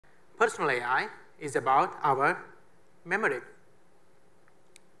Personal AI is about our memory.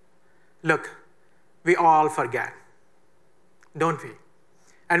 Look, we all forget, don't we?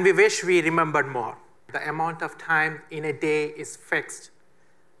 And we wish we remembered more. The amount of time in a day is fixed.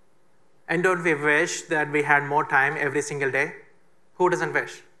 And don't we wish that we had more time every single day? Who doesn't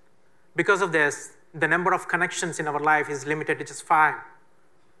wish? Because of this, the number of connections in our life is limited to just 5.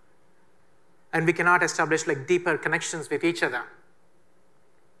 And we cannot establish deeper connections with each other.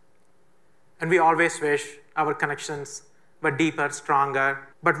 And we always wish our connections were deeper, stronger.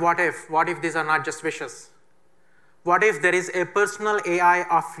 But what if these are not just wishes? What if there is a personal AI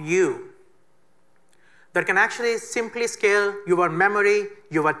of you that can actually simply scale your memory,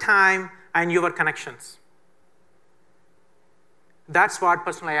 your time, and your connections? That's what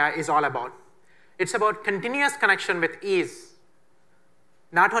personal AI is all about. It's about continuous connection with ease,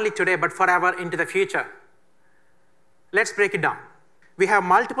 not only today, but forever into the future. Let's break it down. We have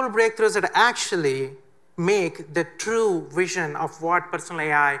multiple breakthroughs that actually make the true vision of what personal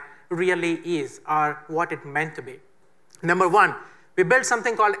AI really is, or what it meant to be. Number 1, we built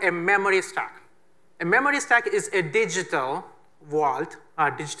something called a memory stack. A memory stack is a digital vault, or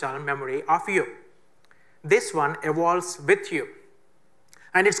digital memory of you. This one evolves with you.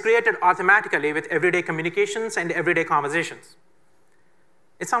 And it's created automatically with everyday communications and everyday conversations.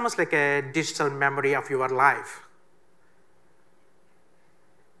 It's almost like a digital memory of your life.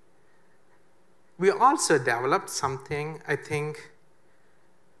 We also developed something I think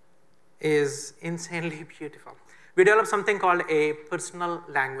is insanely beautiful. We developed something called a personal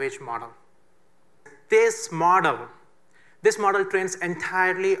language model. This model trains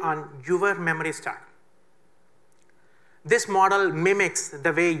entirely on your memory stack. This model mimics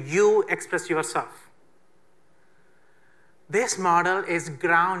the way you express yourself. This model is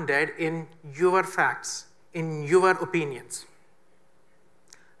grounded in your facts, in your opinions.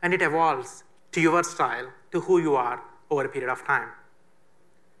 And it evolves to your style, to who you are over a period of time.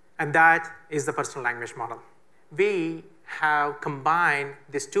 And that is the personal language model. We have combined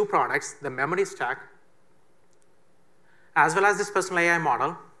these 2 products, the memory stack, as well as this personal AI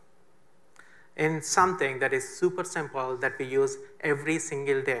model, in something that is super simple that we use every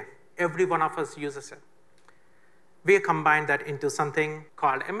single day. Every one of us uses it. We combine that into something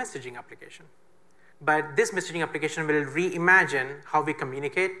called a messaging application. But this messaging application will reimagine how we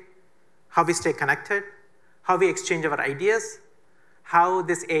communicate, how we stay connected, how we exchange our ideas, how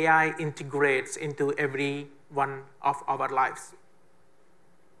this AI integrates into every one of our lives.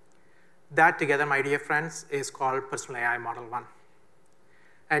 That together, my dear friends, is called Personal AI Model 1.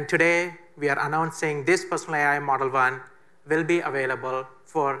 And today, we are announcing this Personal AI Model 1 will be available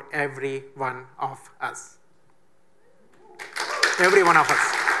for every one of us. Every one of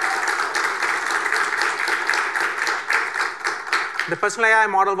us. The Personal AI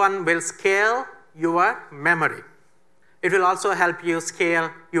Model 1 will scale your memory. It will also help you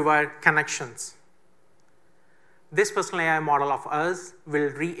scale your connections. This Personal AI model of us will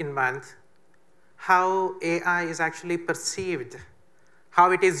reinvent how AI is actually perceived,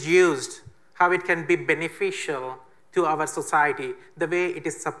 how it is used, how it can be beneficial to our society, the way it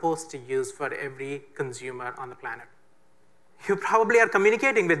is supposed to use for every consumer on the planet. You probably are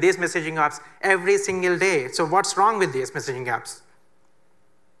communicating with these messaging apps every single day. So what's wrong with these messaging apps?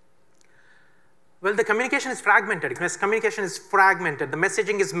 Well, the communication is fragmented. Communication is fragmented. The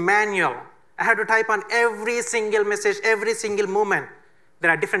messaging is manual. I have to type on every single message, every single moment.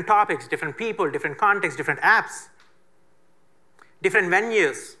 There are different topics, different people, different contexts, different apps, different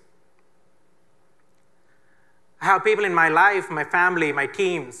venues. I have people in my life, my family, my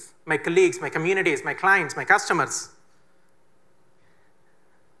teams, my colleagues, my communities, my clients, my customers.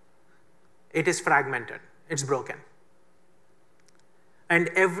 It is fragmented. It's broken. And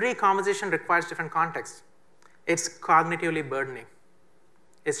every conversation requires different context. It's cognitively burdening.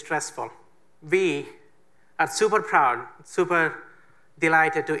 It's stressful. We are super proud, super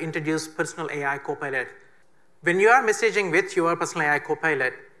delighted to introduce Personal AI Copilot. When you are messaging with your Personal AI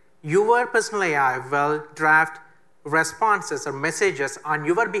Copilot, your Personal AI will draft responses or messages on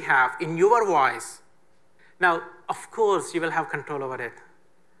your behalf in your voice. Now, of course, you will have control over it.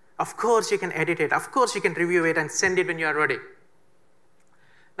 Of course, you can edit it. Of course, you can review it and send it when you are ready.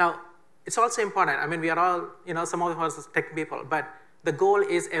 Now, it's also important. I mean, we are all, some of us are tech people, but the goal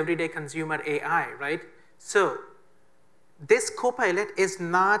is everyday consumer AI, right? So this Copilot is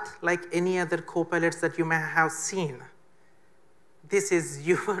not like any other Copilots that you may have seen. This is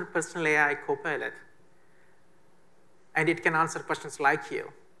your Personal AI Copilot. And it can answer questions like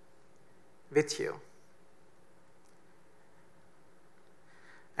you, with you.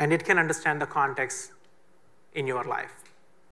 And it can understand the context in your life.